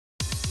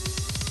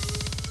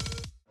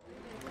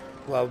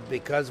Well,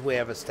 because we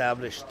have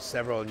established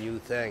several new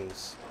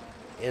things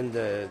in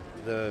the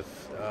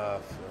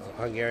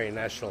Hungarian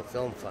National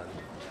Film Fund,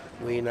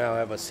 we now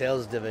have a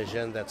sales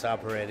division that's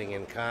operating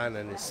in Cannes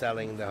and is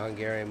selling the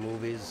Hungarian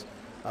movies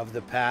of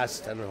the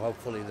past and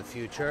hopefully the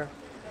future.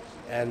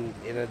 And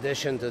in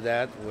addition to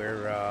that,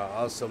 we're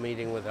also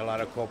meeting with a lot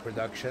of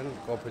co-production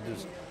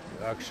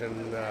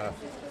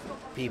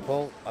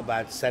people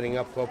about setting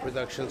up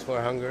co-productions for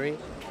Hungary.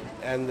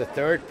 And the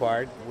third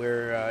part,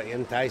 we're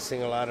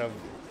enticing a lot of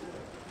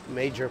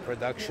major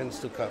productions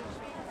to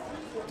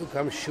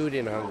come shoot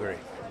in Hungary,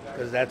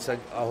 because that's a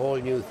whole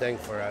new thing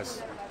for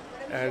us,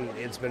 and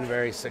it's been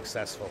very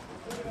successful.